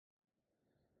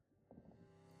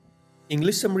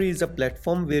English Summary is a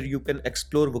platform where you can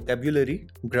explore vocabulary,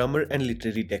 grammar, and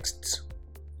literary texts.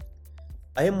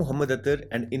 I am Muhammad Atar,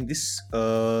 and in this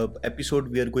episode,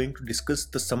 we are going to discuss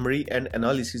the summary and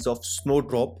analysis of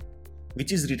Snowdrop,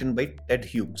 which is written by Ted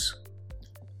Hughes.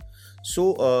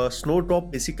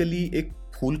 Snowdrop basically एक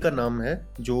फूल का नाम है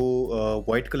जो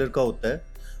white colour का होता है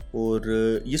और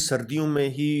ये सर्दियों में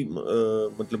ही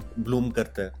मतलब ब्लूम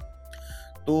करता है।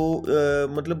 तो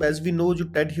मतलब एज वी नो जो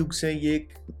टेड ह्यूग्स हैं ये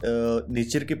एक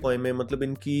नेचर के पोएम है। मतलब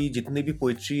इनकी जितनी भी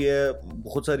पोइट्री है,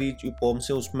 बहुत सारी जो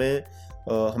पोम्स हैं उसमें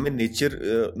हमें नेचर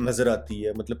नज़र आती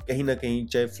है। मतलब कहीं ना कहीं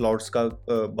चाहे फ्लावर्स का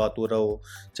बात हो रहा हो,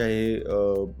 चाहे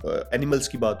एनिमल्स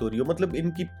की बात हो रही हो, मतलब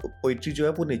इनकी पोइट्री जो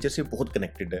है वो नेचर से बहुत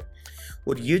कनेक्टेड है।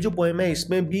 और ये जो पोएम है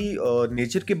इसमें भी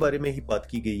नेचर के बारे में ही बात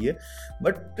की गई है,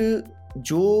 बट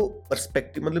जो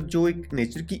पर्सपेक्टिव मतलब जो एक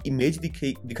नेचर की इमेज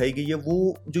दिखाई गई है वो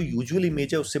जो यूजुअल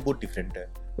इमेज है उससे बहुत डिफरेंट है।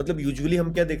 मतलब यूजुअली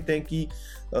हम क्या देखते हैं कि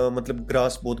मतलब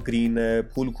ग्रास बहुत ग्रीन है,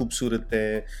 फूल खूबसूरत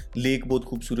है, लेक बहुत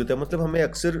खूबसूरत है। मतलब हमें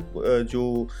अक्सर जो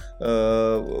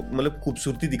मतलब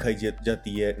खूबसूरती दिखाई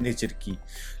जाती है नेचर की।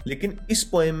 लेकिन इस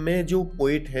पोएम में जो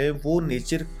पोएट है वो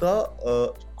नेचर का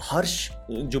हार्श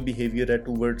जो बिहेवियर है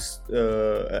टूवर्ड्स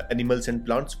एनिमल्स एंड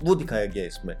प्लांट्स वो दिखाया गया है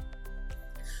इसमें।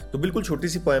 तो बिल्कुल छोटी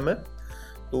सी पोएम है,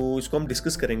 तो इसको हम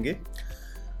डिस्कस करेंगे।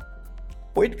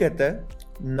 पोएट कहता है,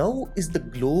 now is the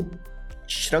globe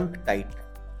shrunk tight,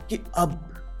 कि अब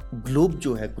ग्लोब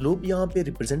जो है, ग्लोब यहाँ पे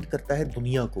रिप्रेजेंट करता है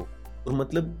दुनिया को। और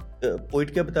मतलब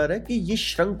पोएट क्या बता रहा है कि ये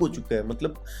श्रंक हो चुका है,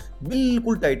 मतलब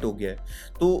बिल्कुल टाइट हो गया है।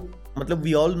 तो मतलब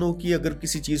वी ऑल नो कि अगर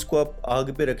किसी चीज को आप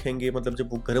आग पे रखेंगे, मतलब जब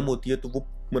वो गर्म होती है तो वो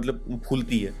मतलब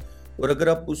फूलती है, और अगर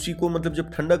आप उसी को मतलब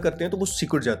जब ठंडा करते हैं तो वो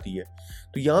सिकुड़ जाती है।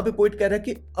 तो यहाँ पे पोएट कह रहा है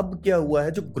कि अब क्या हुआ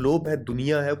है, जो ग्लोब है,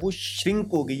 दुनिया है, वो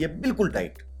श्रिंक हो गई है, बिल्कुल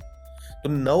टाइट। तो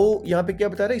नाउ यहाँ पे क्या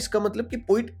बता रहा है, इसका मतलब कि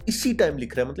पोएट इसी टाइम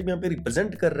लिख रहा है। मतलब यहाँ पे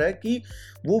रिप्रेजेंट कर रहा है कि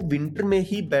वो विंटर में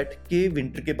ही बैठ के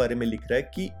विंटर के बारे में लिख रहा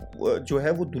है कि जो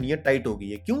है वो दुनिया टाइट हो गई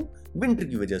है। क्यों? विंटर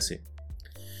की वजह से।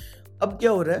 अब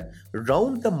क्या हो रहा है,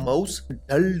 round the mouse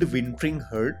dulled wintering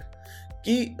heart,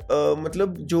 कि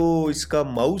मतलब जो इसका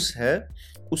माउस है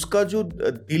उसका जो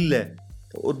दिल है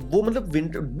और वो मतलब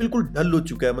विंटर बिल्कुल डल हो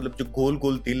चुका है। मतलब जो गोल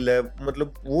गोल दिल है,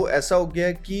 मतलब वो ऐसा हो गया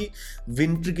है कि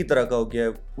विंटर की तरह का हो गया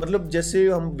है। मतलब जैसे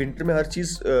हम विंटर में हर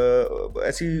चीज़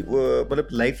ऐसी मतलब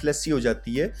लाइफलेस सी हो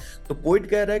जाती है। तो पोएट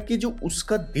कह रहा है कि जो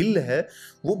उसका दिल है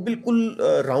वो बिल्कुल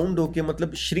राउंड होके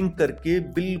मतलब श्रिंक करके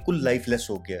बिल्कुल लाइफलेस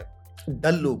हो गया,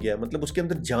 डल हो गया। मतलब उसके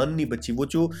अंदर जान नहीं बची। वो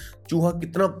जो चूहा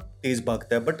कितना तेज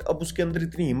भागता है, बट अब उसके अंदर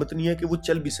इतनी हिम्मत नहीं है कि वो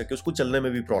चल भी सके, उसको चलने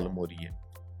में भी प्रॉब्लम हो रही है।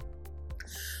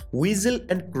 Weasel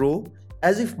and crow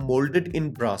as if molded in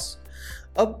brass।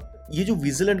 अब ये जो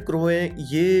वीजल एंड क्रो हैं,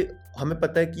 ये हमें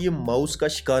पता है कि ये माउस का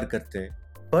शिकार करते हैं,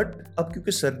 बट अब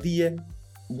क्योंकि सर्दी है,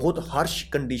 बहुत हार्श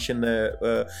कंडीशन है,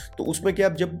 तो उसमें क्या,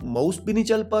 अब जब माउस भी नहीं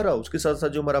चल पा रहा, उसके साथ साथ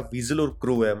जो हमारा वीजल और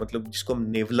क्रो है, मतलब जिसको हम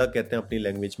नेवला कहते हैं अपनी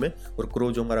लैंग्वेज में, और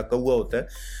क्रो जो हमारा कौवा होता है,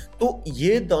 तो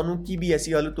ये दोनों की भी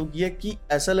ऐसी हालत हो गई है कि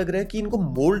ऐसा लग रहा है कि इनको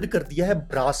मोल्ड कर दिया है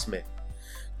ब्रास में।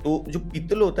 तो जो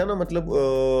पीतल होता है ना, मतलब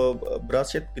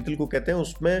ब्रास शायद पीतल को कहते हैं,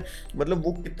 उसमें मतलब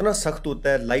वो कितना सख्त होता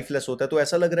है, लाइफलेस होता है। तो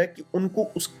ऐसा लग रहा है कि उनको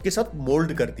उसके साथ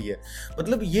मोल्ड कर दिया है।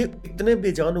 मतलब ये इतने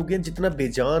बेजान हो गए जितना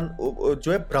बेजान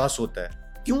जो है ब्रास होता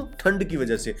है। क्यों? ठंड की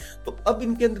वजह से। तो अब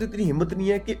इनके अंदर इतनी हिम्मत नहीं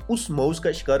है कि उस माउस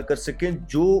का शिकार कर सकें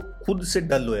जो खुद से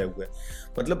डल होया हुआ है।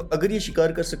 मतलब अगर ये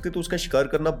शिकार कर सकते तो उसका शिकार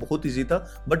करना बहुत ईजी था,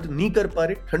 बट नहीं कर पा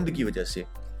रहे ठंड की वजह से।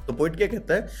 तो पोएट क्या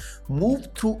कहता है, move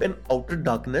through an outer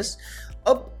darkness.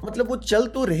 अब मतलब वो चल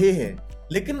तो रहे हैं,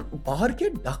 लेकिन बाहर क्या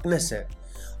डार्कनेस है।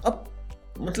 अब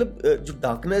मतलब जो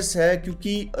डार्कनेस है,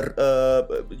 क्योंकि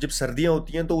जब सर्दियां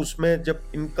होती हैं तो उसमें जब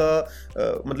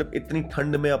इनका मतलब इतनी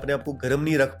ठंड में अपने आप को गर्म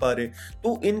नहीं रख पा रहे,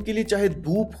 तो इनके लिए चाहे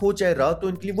धूप हो चाहे रात हो,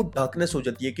 इनके लिए वो डार्कनेस हो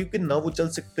जाती है। क्योंकि ना वो चल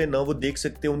सकते, ना वो देख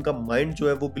सकते, उनका माइंड जो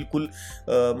है वो बिल्कुल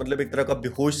मतलब एक तरह का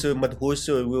बेहोश मदहोश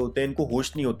से हुए होते हैं, इनको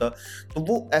होश नहीं होता। तो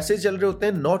वो ऐसे चल रहे होते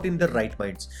हैं, not in the right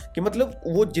minds, कि मतलब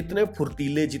वो जितने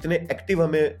फुर्तीले, जितने एक्टिव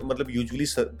हमें मतलब यूजुअली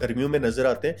गर्मियों में नजर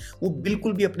आते हैं, वो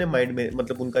बिल्कुल भी अपने माइंड में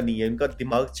मतलब उनका नहीं है, उनका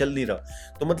दिमाग चल नहीं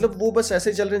रहा। तो मतलब वो बस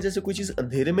ऐसे चल रहे हैं जैसे कोई चीज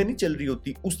अंधेरे में नहीं चल रही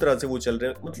होती, उस तरह से वो चल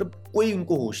रहे हैं। मतलब कोई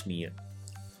उनको होश नहीं है।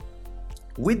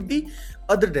 विद दी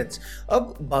अदर डेथ्स,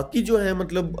 अब बाकी जो है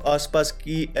मतलब आसपास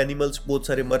की एनिमल्स बहुत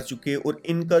सारे मर चुके, और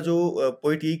इनका जो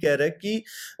पॉइंट यही कह रहा है कि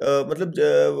मतलब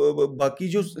बाकी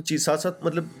जो चीज साथ साथ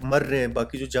मतलब मर रहे हैं,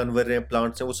 बाकी जो जानवर हैं,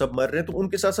 प्लांट्स हैं, वो सब मर रहे हैं। तो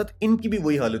उनके साथ साथ इनकी भी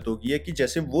वही हालत होगी है कि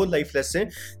जैसे वो लाइफलेस हैं,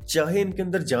 चाहे इनके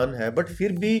अंदर जान है, बट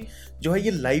फिर भी जो है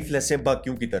ये लाइफलेस हैं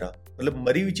बाकियों की तरह, मतलब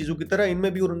मरी हुई चीजों की तरह।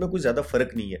 इनमें भी और उनमें कोई ज्यादा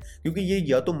फर्क नहीं है, क्योंकि ये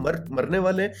या तो मरने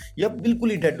वाले हैं या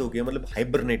बिल्कुल ही डेड हो गए, मतलब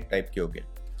हाइबरनेट टाइप के हो गए।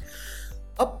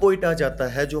 अब पॉइंट आ जाता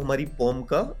है जो हमारी पोम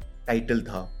का टाइटल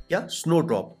था क्या,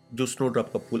 स्नोड्रॉप, जो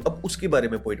स्नोड्रॉप का फूल, अब उसके बारे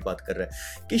में पोइट बात कर रहा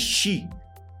है कि she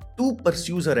too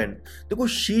pursues her end. देखो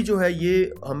शी जो है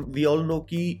ये हम वी ऑल नो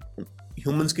कि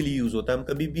ह्यूमंस के लिए यूज होता है, हम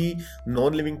कभी भी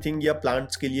नॉन लिविंग थिंग या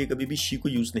प्लांट्स के लिए कभी भी शी को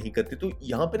यूज नहीं करते। तो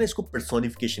यहाँ पे ना इसको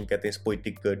पर्सोनिफिकेशन कहते हैं, इस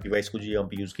पोइटिक डिवाइस को जो यहाँ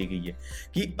पे यूज की गई है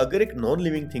कि अगर एक नॉन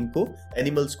लिविंग थिंग को,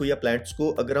 एनिमल्स को या प्लांट्स को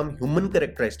अगर हम ह्यूमन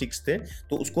कैरेक्टरिस्टिक्स थे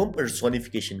तो उसको हम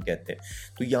पर्सोनिफिकेशन कहते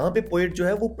हैं। तो यहाँ पे पोइट जो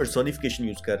है वो पर्सोनिफिकेशन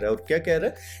यूज कर रहा है और क्या कह रहा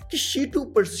है कि she too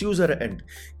pursues her end,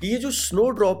 कि ये जो स्नो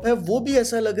ड्रॉप है वो भी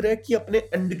ऐसा लग रहा है कि अपने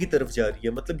एंड की तरफ जा रही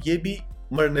है, मतलब ये भी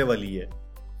मरने वाली है।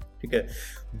 ठीक है,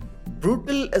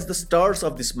 brutal as the stars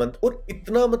of this month, और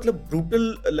इतना मतलब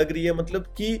ब्रूटल लग रही है,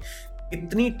 मतलब कि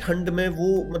इतनी ठंड में वो,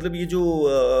 मतलब ये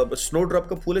जो स्नोड्रॉप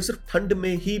का फूल है सिर्फ ठंड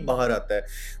में ही बाहर आता है।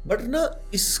 बट ना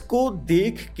इसको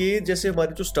देख के, जैसे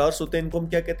हमारे जो स्टार्स होते हैं इनको हम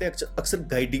क्या कहते हैं, अक्सर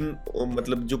गाइडिंग,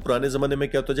 मतलब जो पुराने जमाने में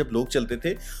क्या होता है जब लोग चलते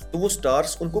थे तो वो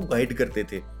स्टार्स उनको गाइड करते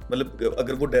थे, मतलब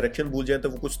अगर वो डायरेक्शन भूल जाए तो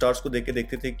वो कुछ स्टार्स को देख के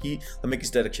देखते थे कि हमें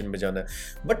किस डायरेक्शन में जाना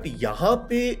है। बट यहाँ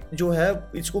पे जो है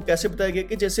इसको कैसे बताया गया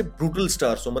कि जैसे ब्रूटल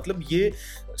स्टार्स हो, मतलब ये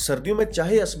सर्दियों में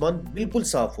चाहे आसमान बिल्कुल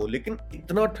साफ हो लेकिन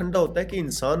इतना ठंडा होता है कि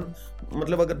इंसान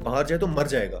मतलब अगर बाहर जाए तो मर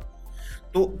जाएगा।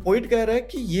 तो पोइट कह रहा है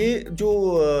कि ये जो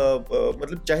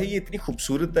मतलब चाहे ये इतनी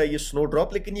खूबसूरत है ये स्नो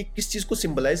ड्रॉप, लेकिन ये किस चीज को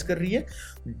सिंबलाइज कर रही है,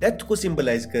 डेथ को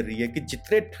सिंबलाइज कर रही है कि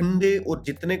जितने ठंडे और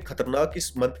जितने खतरनाक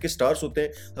इस मंथ के स्टार्स होते हैं,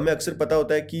 हमें अक्सर पता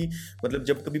होता है कि मतलब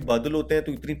जब कभी बादल होते हैं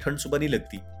तो इतनी ठंड सुबह नहीं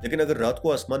लगती, लेकिन अगर रात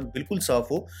को आसमान बिल्कुल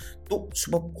साफ हो तो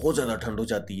सुबह बहुत ज्यादा ठंड हो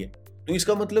जाती है। तो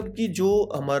इसका मतलब कि जो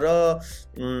हमारा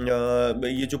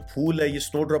ये जो फूल है, ये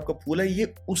स्नोड्रॉप का फूल है,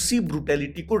 ये उसी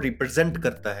ब्रूटैलिटी को रिप्रेजेंट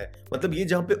करता है। मतलब ये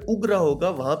जहाँ पे उग रहा होगा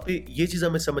वहां पे ये चीज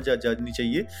हमें समझ आ जानी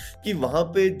चाहिए कि वहां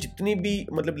पे जितनी भी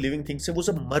मतलब लिविंग थिंग्स है वो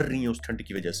सब मर रही हैं उस ठंड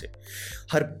की वजह से।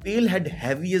 हर पेल हेड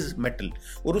हैवी एज मेटल,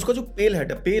 और उसका जो पेल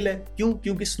हेड है, पेल है क्यों,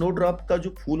 क्योंकि स्नोड्रॉप का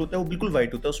जो फूल होता है वो बिल्कुल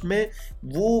व्हाइट होता है, उसमें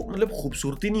वो मतलब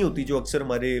खूबसूरती नहीं होती जो अक्सर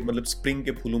हमारे मतलब स्प्रिंग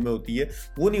के फूलों में होती है,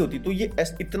 वो नहीं होती। तो ये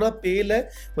इतना पेल है,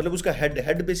 मतलब उसका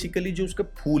हेड बेसिकली जो उसका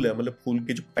फूल है, मतलब फूल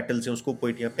के जो पेटल्स हैं उसको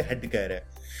पोइट यहाँ पे हेड कह रहा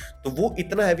है। तो वो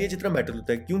इतना हैवी है जितना मेटल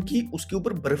होता है, क्योंकि उसके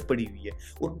ऊपर बर्फ पड़ी हुई है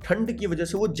और ठंड की वजह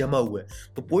से वो जमा हुआ है।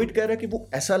 तो पोइट कह रहा है कि वो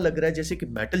ऐसा लग रहा है जैसे कि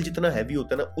मेटल जितना हैवी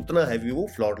होता है ना, उतना हैवी वो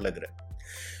फ्लोर लग रहा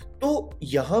है। तो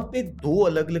यहाँ पे दो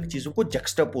अलग अलग चीजों को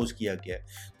जक्सटापोज किया गया है।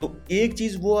 तो एक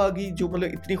चीज वो आ गई जो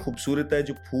मतलब इतनी खूबसूरत है,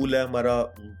 जो फूल है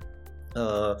हमारा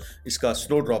इसका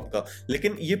स्नोड्रॉप का,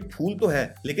 लेकिन ये फूल तो है,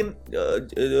 लेकिन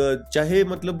चाहे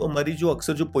मतलब हमारी जो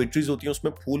अक्सर जो पोइट्रीज होती हैं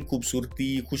उसमें फूल खूबसूरती,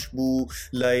 खुशबू,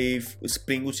 लाइफ,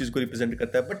 स्प्रिंग उस चीज को रिप्रेजेंट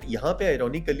करता है, बट यहाँ पे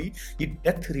आयरॉनिकली ये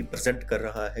डेथ रिप्रेजेंट कर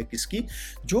रहा है किसकी,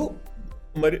 जो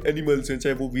हमारे एनिमल्स हैं,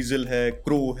 चाहे वो वीजल है,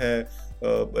 क्रो है,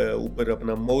 ऊपर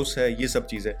अपना माउस है, ये सब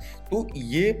चीजें। तो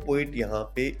ये पोइट यहाँ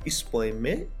पे इस पोएम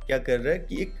में क्या कर रहा है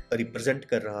कि एक रिप्रेजेंट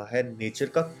कर रहा है नेचर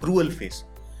का क्रूअल फेस,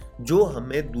 जो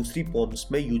हमें दूसरी पोम्स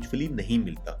में यूजुअली नहीं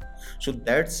मिलता। सो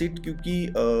दैट्स इट, क्योंकि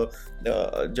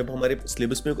जब हमारे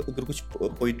सिलेबस में अगर कुछ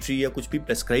पोइट्री या कुछ भी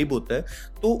प्रेस्क्राइब होता है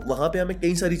तो वहाँ पे हमें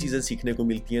कई सारी चीज़ें सीखने को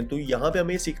मिलती हैं। तो यहाँ पे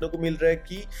हमें ये सीखने को मिल रहा है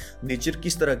कि नेचर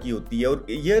किस तरह की होती है। और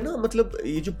ये ना मतलब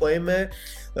ये जो पोएम है,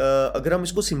 अगर हम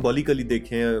इसको सिम्बॉलिकली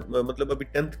देखें, मतलब अभी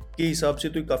 10th के हिसाब से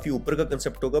तो काफ़ी ऊपर का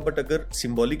कंसेप्ट होगा, बट अगर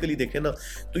सिम्बॉलिकली देखें ना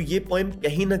तो ये पोएम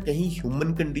कहीं ना कहीं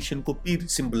ह्यूमन कंडीशन को भी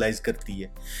सिम्बलाइज करती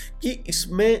है कि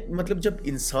इसमें मतलब जब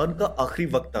इंसान का आखिरी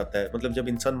वक्त आता है, मतलब जब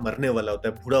इंसान मरने वाला होता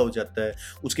है, बूढ़ा हो जाता है,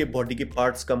 उसके बॉडी के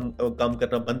पार्ट्स काम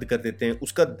करना बंद कर देते हैं,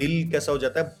 उसका दिल कैसा हो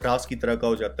जाता है, ब्रास की तरह का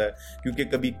हो जाता है, क्योंकि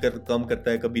कभी काम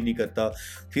करता है कभी नहीं करता।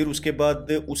 फिर उसके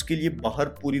बाद उसके लिए बाहर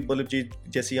पूरी मतलब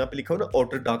जैसे यहाँ पे लिखा हो ना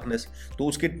आउटर डार्कनेस, तो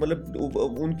उसके मतलब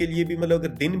उनके लिए भी मतलब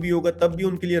अगर दिन भी होगा तब भी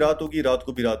उनके लिए रात होगी, रात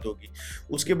को भी रात होगी।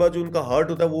 उसके बाद जो उनका हार्ट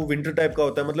होता है वो विंटर टाइप का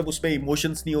होता है, मतलब उसमें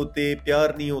इमोशंस नहीं होते,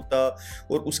 प्यार नहीं होता।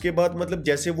 और उसके बाद मतलब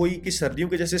जैसे वही कि सर्दियों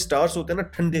के जैसे स्टार्स होते हैं ना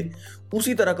ठंडे,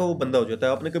 उसी तरह का वो बंदा हो जाता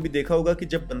है। आपने कभी देखा होगा कि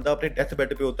जब बंदा अपने डेथ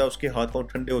बेड पे होता है उसके हाथ पांव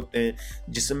ठंडे होते हैं,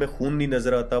 जिसमें खून नहीं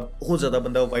नजर आता, बहुत ज्यादा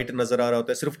बंदा व्हाइट नजर आ रहा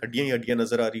होता है, सिर्फ हड्डियां ही हड्डियां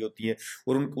नजर आ रही होती हैं,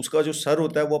 और उसका जो सर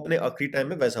होता है वो अपने आखिरी टाइम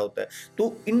में वैसा होता है।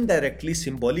 तो इनडायरेक्टली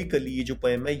सिंबॉलिकली ये जो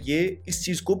पोएम है ये इस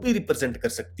चीज को भी रिप्रेजेंट कर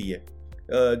सकती है,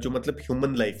 जो मतलब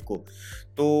ह्यूमन लाइफ को।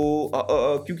 तो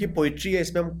क्योंकि पोइट्री है,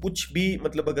 इसमें हम कुछ भी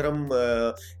मतलब अगर हम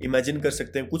इमेजिन कर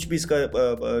सकते हैं, कुछ भी इसका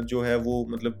जो है वो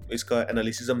मतलब इसका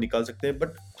एनालिसिस हम निकाल सकते हैं।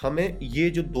 बट हमें ये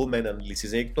जो दो मेन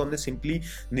एनालिसिस है, एक तो हमने सिंपली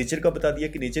नेचर का बता दिया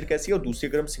कि नेचर कैसी है, और दूसरी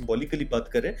अगर हम सिंबॉलिकली बात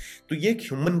करें तो ये एक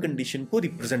ह्यूमन कंडीशन को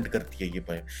रिप्रेजेंट करती है ये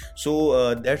poem. So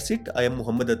that's it. I am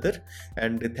Mohammad Atar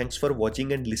and thanks for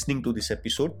watching and listening to this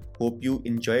episode. Hope you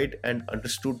enjoyed and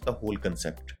understood the whole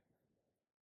concept.